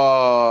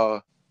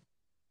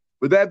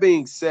 With that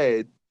being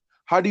said,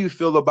 how do you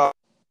feel about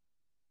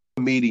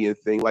the comedian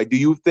thing? Like, do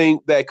you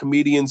think that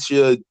comedians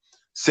should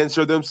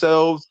censor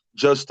themselves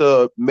just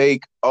to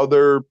make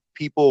other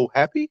people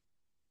happy?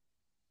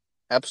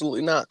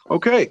 Absolutely not.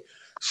 Okay.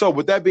 So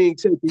with that being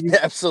said,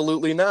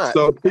 absolutely not.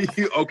 So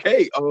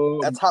okay.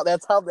 That's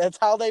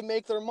how they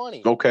make their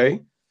money.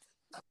 Okay.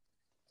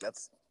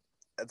 That's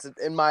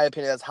in my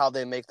opinion, that's how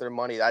they make their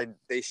money.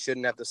 They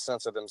shouldn't have to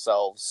censor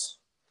themselves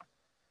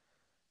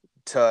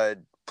to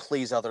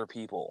please other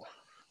people.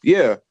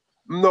 Yeah.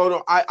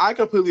 No, I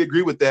completely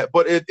agree with that.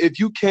 But if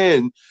you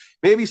can,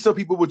 maybe some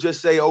people would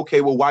just say,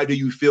 okay, well, why do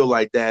you feel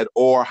like that?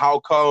 Or how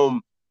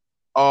come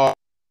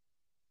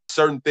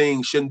certain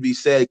things shouldn't be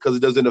said because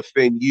it doesn't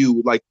offend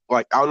you? Like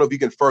I don't know if you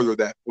can further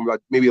that, or like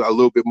maybe a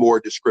little bit more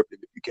descriptive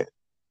if you can.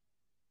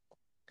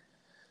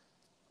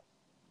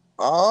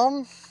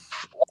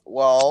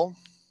 Well,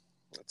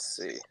 let's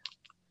see.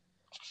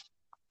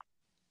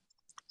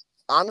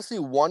 Honestly,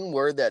 one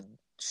word that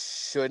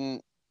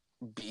shouldn't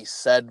be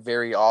said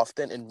very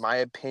often, in my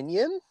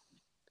opinion,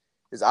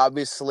 is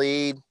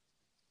obviously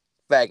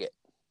faggot.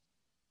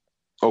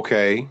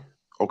 Okay.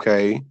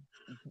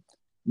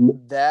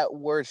 That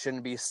word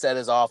shouldn't be said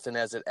as often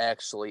as it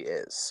actually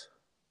is.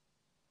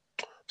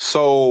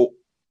 So,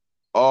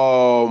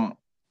 so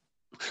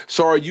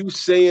are you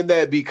saying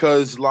that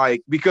because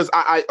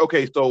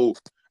okay, so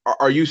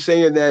are you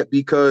saying that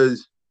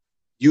because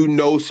you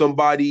know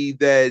somebody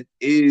that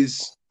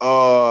is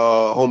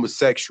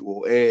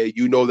homosexual and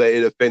you know that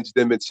it offends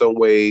them in some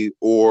way,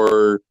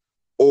 or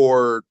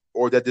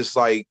that this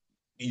like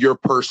your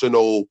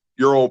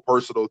own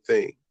personal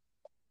thing?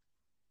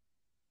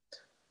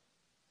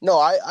 No,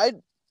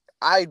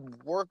 I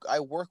work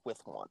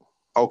with one.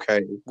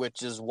 Okay.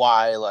 Which is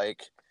why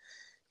like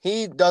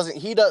he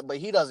doesn't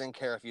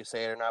care if you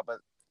say it or not, but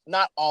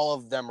not all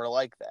of them are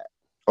like that.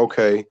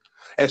 Okay.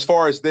 As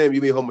far as them,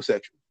 you mean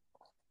homosexual?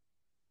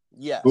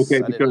 Yes. Okay,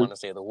 I didn't want to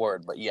say the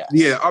word, but yes.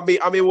 Yeah, I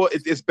mean, well,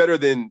 it's better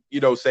than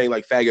saying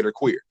like faggot or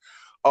queer.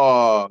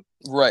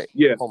 Right.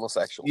 Yeah.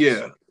 Homosexuals.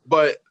 Yeah,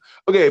 but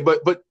okay,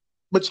 but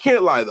you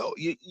can't lie though.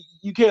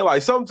 You can't lie.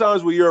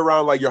 Sometimes when you're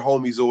around like your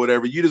homies or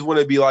whatever, you just want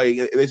to be like,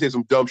 and they say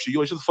some dumb shit. You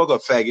want to shut the fuck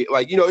up, faggot.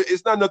 Like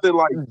it's not nothing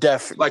like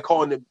definitely like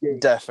calling them gay.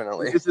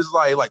 Definitely. It's just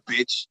like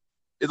bitch.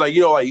 It's like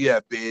like you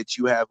have bitch.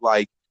 You have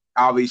like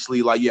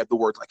obviously like you have the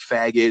word like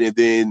faggot, and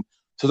then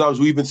sometimes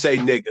we even say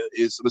nigga.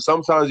 But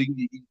sometimes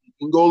you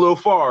can go a little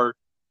far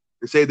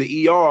and say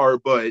the er,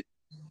 but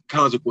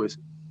consequences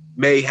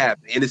may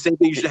happen. And the same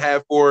thing you should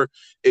have for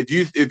if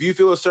you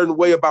feel a certain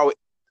way about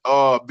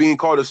being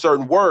called a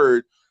certain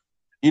word,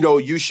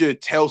 you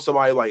should tell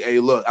somebody like, hey,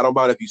 look, I don't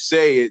mind if you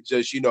say it,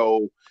 just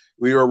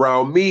when you're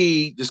around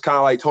me, just kind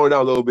of like tone it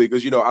down a little bit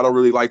because I don't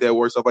really like that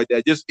word, stuff like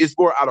that. Just it's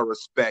more out of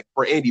respect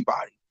for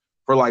anybody,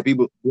 for like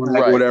people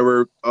black or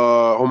whatever,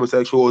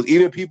 homosexuals,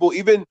 even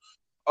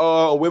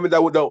women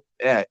that don't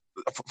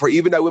for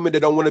even that women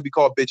that don't want to be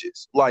called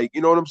bitches. Like, you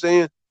know what I'm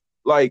saying?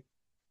 Like,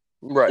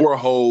 right. Or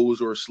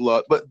hoes or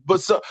slut, but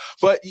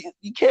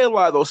you can't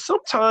lie though.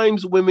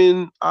 Sometimes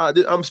women,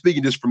 I'm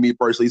speaking just for me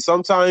personally.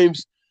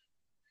 Sometimes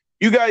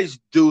you guys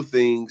do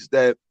things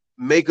that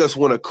make us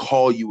want to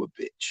call you a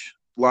bitch.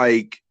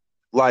 Like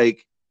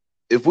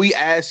if we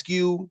ask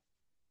you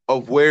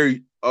of where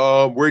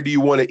do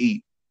you want to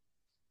eat,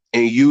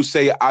 and you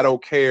say I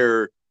don't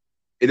care,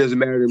 it doesn't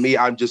matter to me,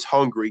 I'm just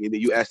hungry, and then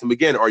you ask them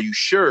again, are you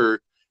sure?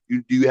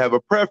 Do you have a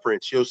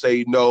preference? She'll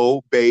say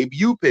no, babe,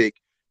 you pick.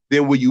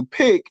 Then when you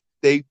pick,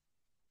 they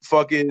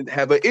fucking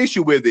have an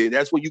issue with it.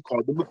 That's when you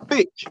call them a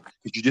bitch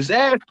because you just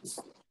asked.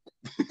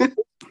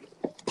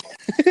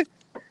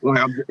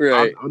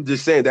 I'm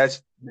just saying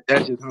that's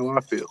just how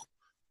I feel.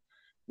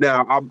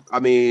 Now,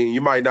 I mean,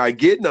 you might not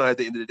get none at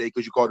the end of the day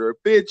because you called her a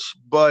bitch,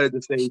 but at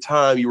the same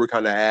time, you were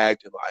kind of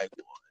acting like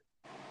one.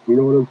 You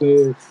know what I'm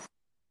saying?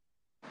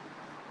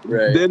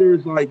 Right. Then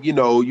there's like,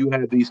 you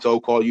have these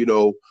so-called,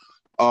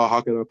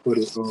 how can I put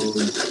it?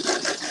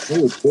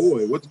 Oh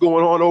boy, what's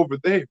going on over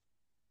there?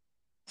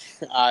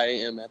 I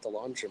am at the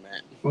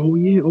laundromat. Oh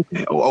yeah,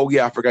 okay. Oh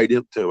yeah, I forgot you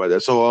did tell me about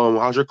that. So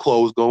how's your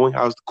clothes going?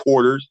 How's the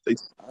quarters?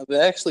 They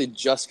actually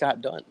just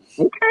got done.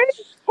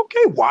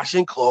 Okay,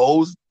 washing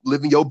clothes,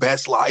 living your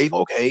best life.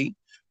 Okay,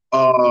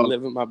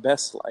 living my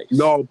best life.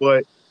 No,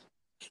 but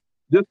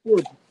just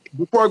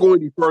before I go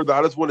any further,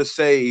 I just want to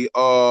say,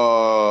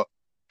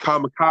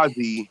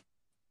 Kamikaze,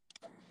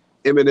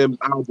 Eminem's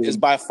album is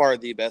by far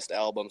the best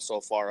album so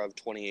far of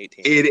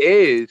 2018. It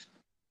is,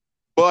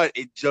 but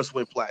it just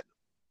went platinum.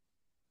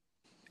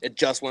 It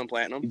just went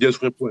platinum? It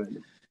just went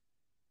platinum.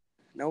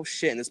 No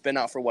shit. And it's been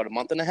out for what, a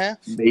month and a half?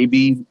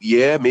 Maybe,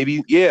 yeah,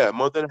 a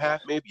month and a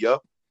half, maybe,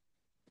 yup.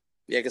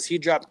 Yeah, because he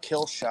dropped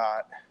Kill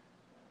Shot.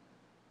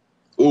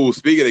 Ooh,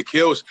 speaking of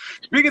Kill Shot,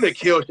 we're going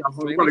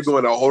to go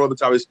into a whole other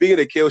topic. Speaking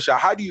of Kill Shot,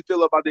 how do you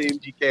feel about the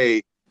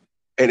MGK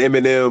and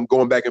Eminem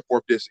going back and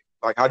forth dissing?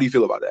 Like, how do you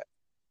feel about that?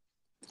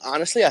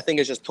 Honestly, I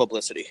think it's just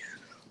publicity.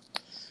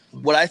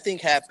 What I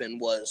think happened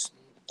was,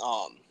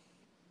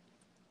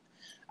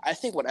 I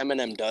think what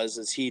Eminem does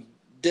is he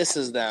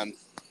disses them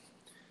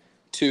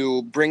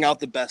to bring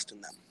out the best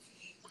in them,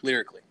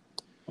 lyrically.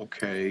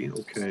 Okay.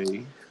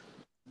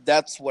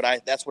 That's what I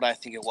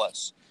think it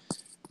was.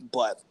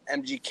 But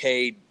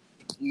MGK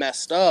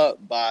messed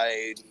up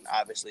by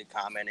obviously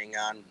commenting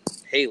on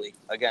Haley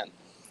again.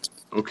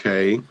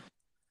 Okay.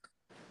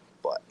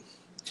 But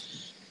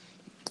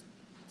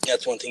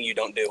that's one thing you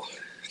don't do.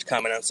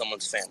 Comment on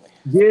someone's family.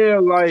 Yeah,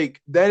 like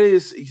that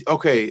is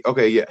okay,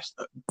 yes.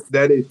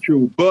 That is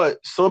true. But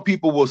some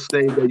people will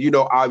say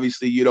that,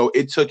 obviously,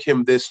 it took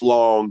him this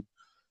long.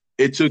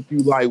 It took you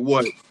like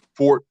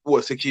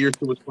 6 years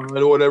to respond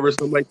or whatever,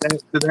 something like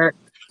that to that.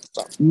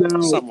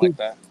 Something like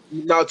that.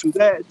 Now to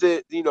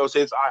that,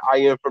 since I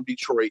am from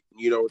Detroit,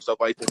 and stuff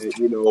like that,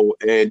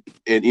 and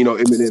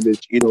Eminem is,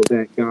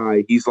 that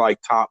guy, he's like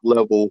top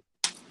level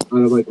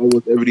out of like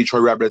almost every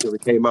Detroit rapper that's ever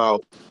came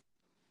out.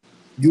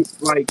 You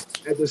like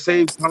at the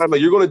same time,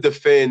 like you're gonna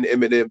defend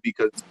Eminem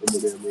because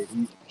Eminem,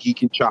 man, he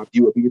can chop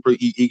you up,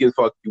 he can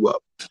fuck you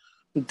up,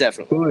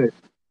 definitely. But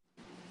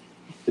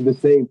at the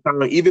same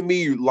time, even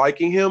me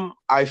liking him,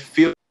 I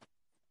feel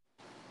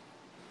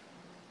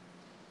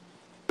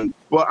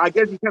Well, I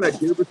guess he kind of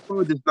did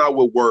respond, just not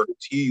with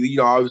words. He,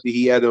 obviously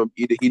he had him.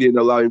 He didn't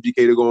allow MGK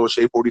to go on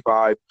Shade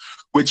 45,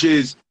 which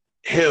is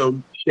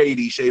him,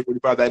 Shade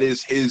 45. That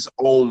is his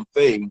own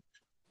thing.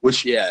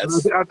 Which I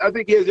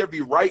think he has every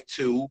right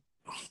to.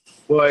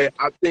 But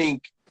I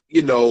think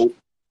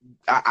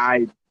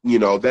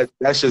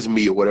that's just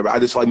me or whatever. I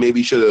just like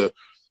maybe should have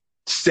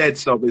said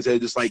something instead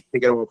of just like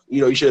taking it off.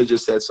 You should have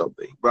just said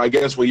something. But I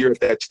guess when you're at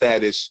that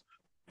status,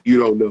 you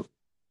don't know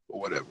or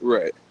whatever.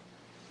 Right.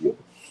 Yeah.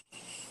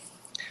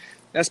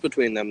 That's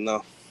between them,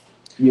 though.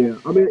 Yeah,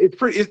 I mean,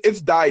 it's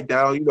died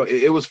down.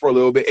 It was for a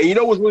little bit.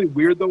 And what's really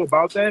weird, though,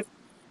 about that?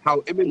 How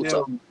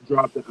Eminem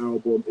dropped the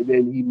album, and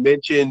then he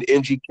mentioned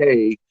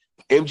MGK.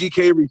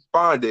 MGK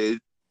responded.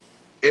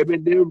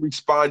 Eminem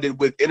responded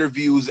with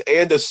interviews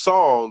and a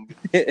song.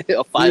 A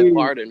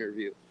 5-part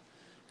interview.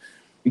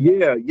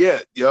 Yeah,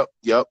 yep,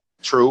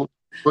 true.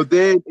 But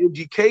then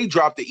MGK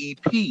dropped the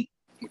EP.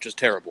 Which is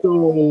terrible.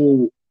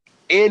 So,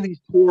 and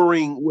he's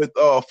touring with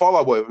Fall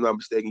Out Boy, if I'm not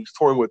mistaken. He's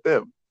touring with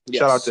them. Yes.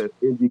 Shout out to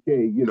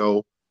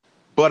MGK,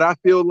 But I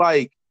feel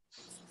like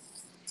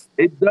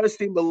it does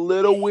seem a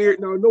little weird.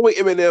 Now, knowing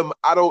Eminem,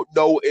 I don't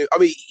know. I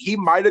mean, he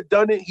might have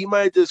done it. He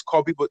might have just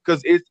called people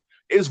because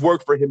it's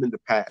worked for him in the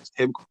past.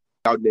 Him calling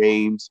out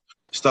names,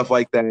 stuff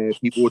like that.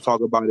 People would talk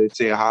about it,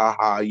 saying,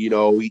 he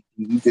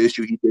did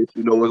you,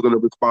 no one's going to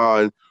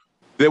respond.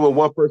 Then when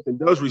one person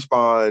does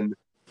respond,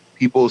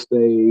 people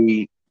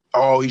say,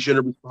 oh, he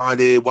shouldn't have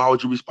responded. Why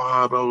would you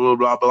respond? Blah, blah,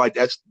 blah. But like,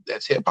 that's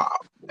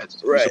hip-hop.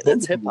 That's right.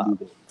 That's hip-hop.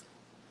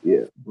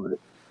 Yeah, but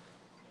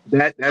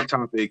that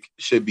topic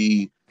should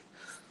be,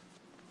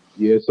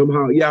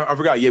 somehow. Yeah, I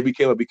forgot. Yeah, we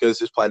came up because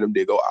his Platinum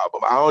Did Go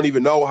album. I don't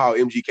even know how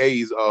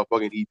MGK's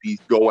fucking EP's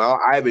going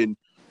out. I haven't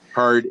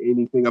heard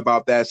anything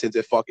about that since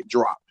it fucking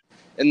dropped.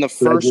 In the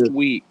first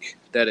week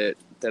that it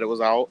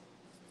was out,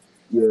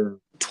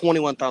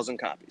 21,000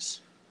 copies.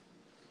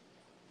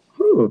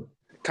 Huh.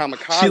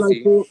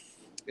 Kamikaze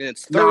in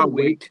its third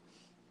week,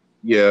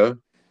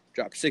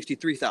 dropped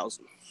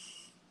 63,000.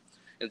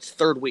 In its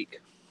third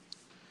week.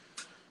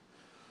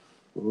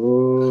 That's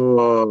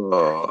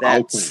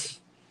okay.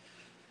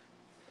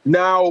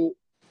 Now,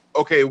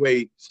 okay,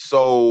 wait.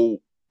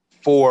 So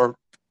so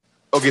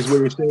what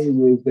you're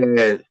saying is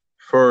that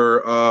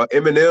for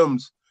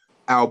Eminem's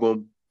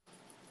album,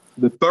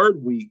 the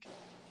third week,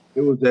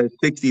 it was at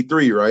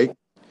 63, right?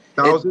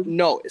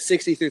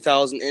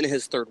 63,000 in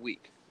his third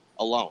week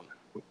alone.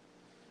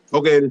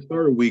 Okay, in his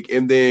third week.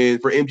 And then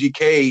for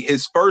MGK,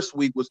 his first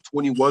week was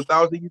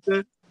 21,000, you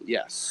said?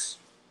 Yes.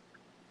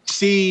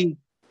 See,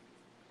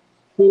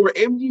 for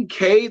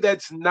MGK,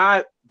 that's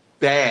not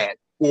bad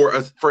for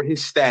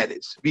his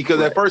status.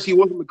 Because at first he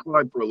was on the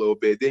climb for a little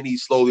bit. Then he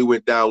slowly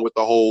went down with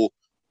the whole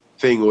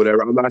thing or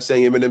whatever. I'm not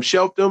saying Eminem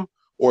shelved him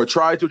or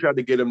tried to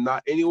get him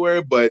not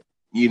anywhere. But,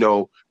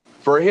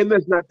 for him,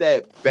 that's not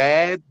that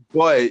bad.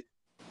 But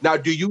now,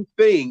 do you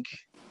think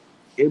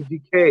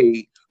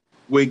MGK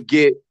would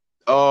get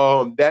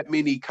that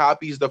many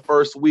copies the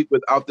first week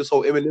without this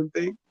whole Eminem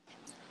thing?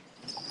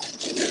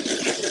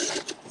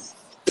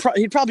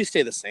 He'd probably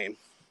stay the same,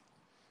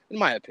 in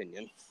my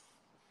opinion.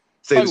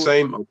 The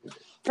same? Okay.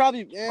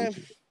 Probably,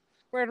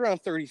 right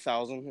around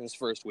 30,000 in his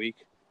first week.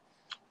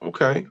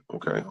 Okay.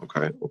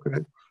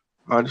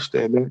 I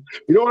understand that.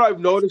 You know what I've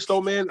noticed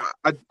though, man?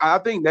 I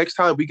think next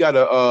time we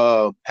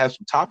gotta have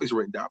some topics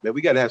written down, man.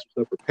 We gotta have some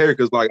stuff prepared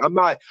because like I'm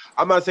not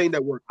saying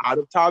that we're out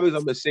of topics.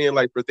 I'm just saying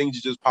like for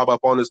things to just pop up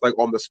on us like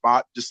on the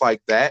spot, just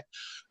like that.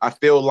 I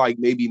feel like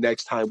maybe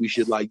next time we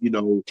should like,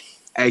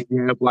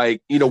 actually have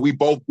like, we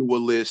both do a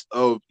list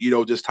of,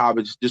 just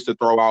topics just to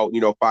throw out,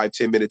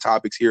 5-10 minute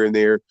topics here and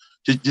there,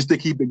 just to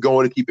keep it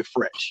going and keep it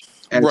fresh.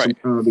 Add some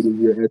comedy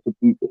here, add some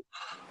people.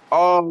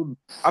 I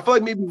feel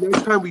like maybe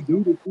next time we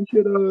do this, we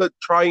should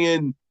try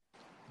and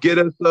get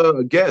us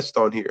a guest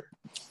on here.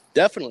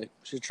 Definitely,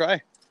 we should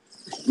try.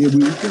 Yeah,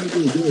 we should get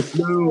a guest.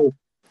 Now,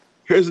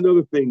 here's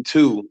another thing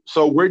too.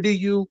 So where do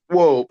you?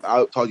 Well,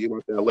 I'll talk to you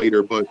about that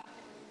later. But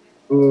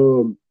I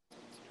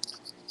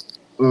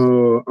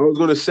was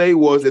gonna say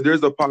was that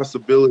there's a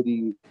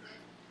possibility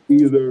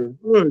either.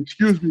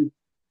 Excuse me.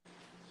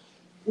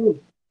 It's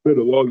been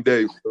a long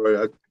day. Sorry,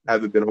 I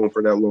haven't been home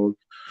for that long.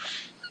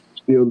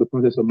 Still in the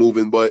process of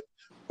moving, but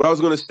what I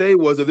was gonna say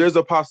was if there's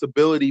a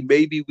possibility,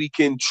 maybe we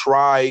can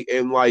try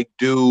and like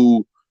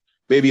do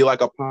maybe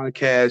like a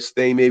podcast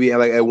thing, maybe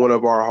at one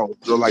of our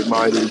homes or like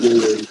mine and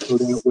yours, so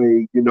that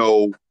way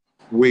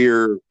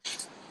we're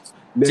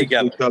next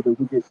together. To each other.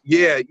 We can,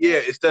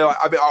 instead of,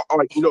 I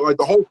like like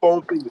the whole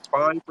phone thing is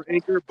fine for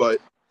Anchor, but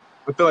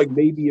I feel like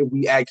maybe if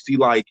we actually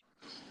like.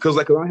 Because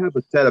I have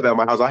a setup at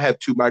my house. I have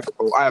 2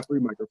 microphones. I have 3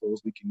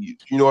 microphones we can use.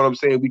 You know what I'm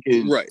saying? We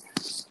can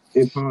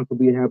and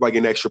possibly have like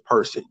an extra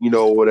person,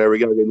 whatever. We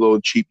got to get a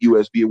little cheap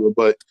USB one.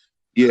 But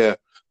yeah.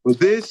 But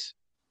this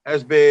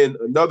has been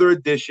another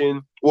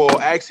edition. Well,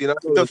 actually, not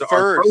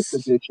our first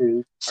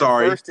edition.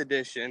 Sorry. First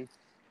edition.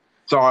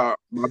 Sorry,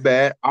 my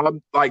bad.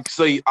 I'm like,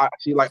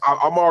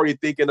 I'm already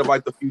thinking of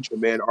like the future,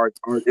 man.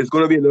 It's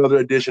going to be another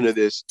edition of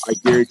this. I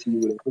guarantee you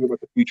when I think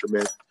about the future,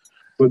 man.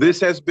 But this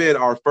has been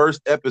our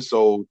first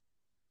episode.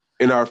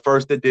 in our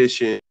first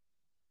edition.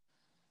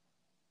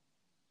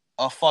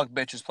 Fuck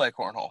bitches play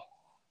cornhole.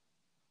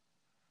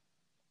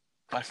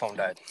 My phone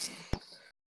died.